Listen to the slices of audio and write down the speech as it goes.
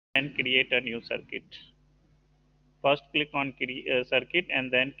and create a new circuit. First click on circuit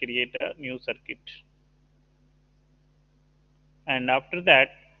and then create a new circuit. And after that,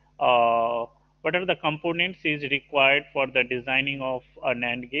 what are the components is required for the designing of a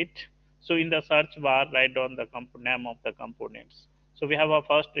NAND gate? So in the search bar, write down the name of the components. So we have a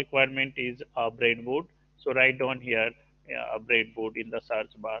first requirement is a breadboard. So write down here a breadboard in the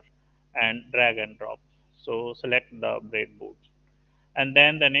search bar and drag and drop. So select the breadboard. And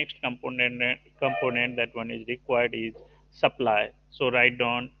then the next component that one is required is supply. So write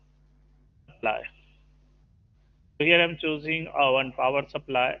down supply. So here I'm choosing one power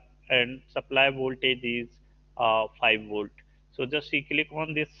supply and supply voltage is 5 volt. So just click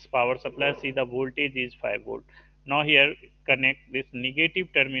on this power supply, see the voltage is 5 volt. Now here connect this negative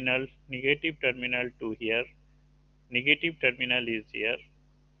terminal to here, negative terminal is here,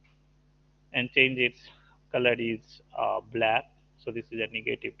 and change its color is black. So this is a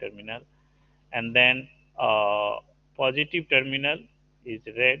negative terminal, and then positive terminal is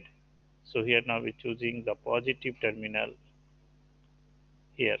red. So here now we're choosing the positive terminal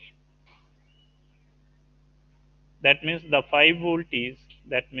here. That means the 5 volt is,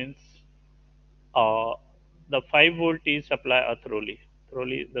 that means uh, the 5 volt is supply thoroughly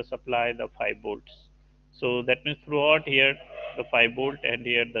the supply the 5 volts. So that means throughout here the 5 volt and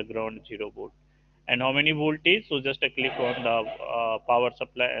here the ground 0 volt. And how many voltage? So just a click on the power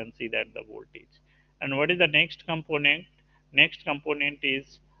supply and see that the voltage. And what is the next component? Next component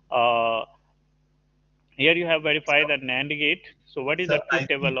is here you have verified the NAND gate. So what is the Sir, truth IC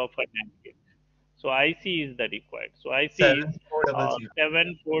table of a NAND gate? So IC is the required. So IC is 7400.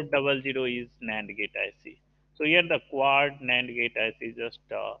 7400 is NAND gate IC. So here the quad NAND gate IC just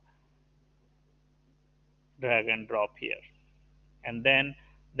drag and drop here. And then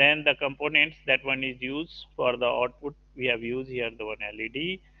the components that one is used for the output, we have used here the one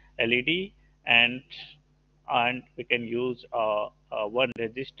LED, and we can use one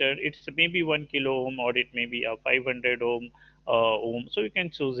resistor. It's maybe 1 kilo ohm or it may be a 500 ohm. So you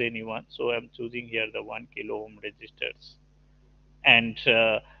can choose any one. So I'm choosing here the 1 kilo ohm resistors. And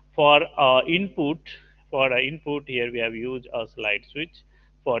for input here we have used a slide switch.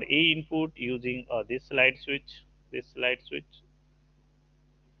 For A input using this slide switch.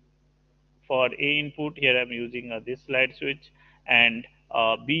 For A input here I'm using this slide switch, and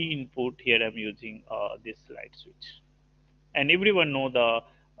B input here I'm using this slide switch. And everyone know the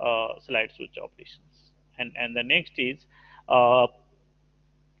slide switch operations. And the next is uh,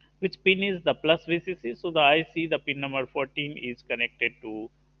 which pin is the plus VCC. So the IC, the pin number 14 is connected to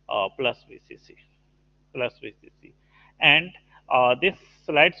plus VCC, plus VCC. And this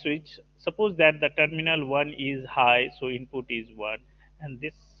slide switch, suppose that the terminal 1 is high, so input is 1, and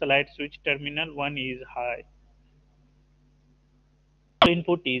this slide switch terminal 1 is high, so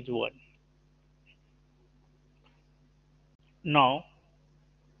input is 1. Now,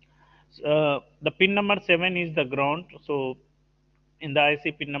 the pin number 7 is the ground. So in the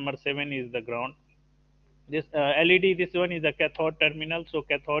IC, pin number 7 is the ground. This LED, this one is the cathode terminal, so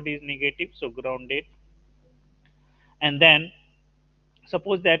cathode is negative, so grounded. And then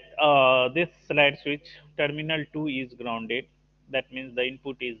suppose that this slide switch terminal 2 is grounded, that means the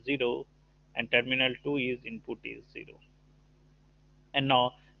input is 0 and terminal 2 is input is 0. And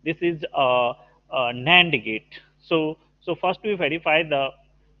now this is a NAND gate. So first we verify the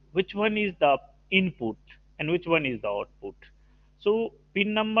which one is the input and which one is the output. So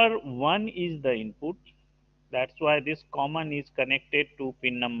pin number 1 is the input, that's why this common is connected to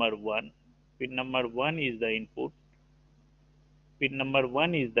pin number 1. Pin number 1 is the input, pin number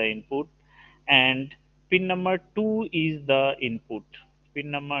 1 is the input, and pin number 2 is the input,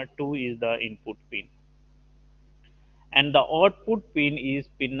 pin number 2 is the input pin, and the output pin is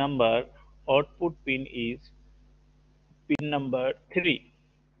pin number 3.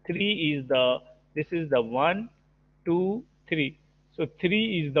 3 is the, this is the 1 2 3. So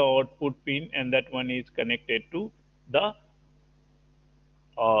 3 is the output pin, and that one is connected to the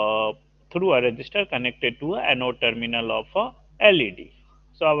uh, through a resistor connected to a anode terminal of a LED.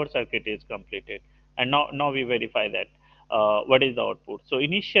 So our circuit is completed, and now we verify that what is the output. So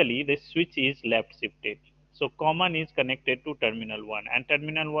initially the switch is left shifted. So common is connected to terminal 1 and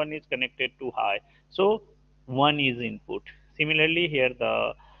terminal 1 is connected to high. So 1 is input. Similarly here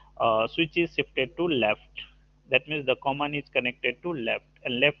the switch is shifted to left. That means the common is connected to left,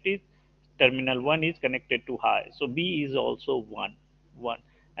 and left is terminal 1 is connected to high. So B is also 1.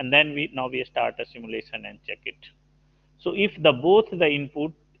 And then we start a simulation and check it. So if the both the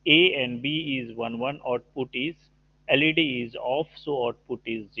input A and B is 1 output is LED is off, so output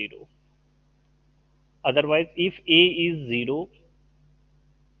is 0. Otherwise if A is 0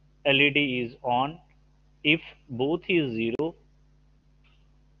 LED is on. If both is 0,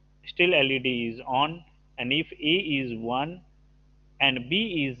 still LED is on. And if A is 1 and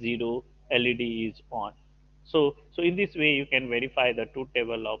B is 0, LED is on. So in this way, you can verify the truth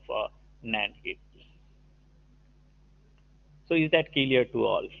table of NAND gate. So is that clear to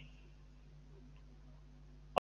all?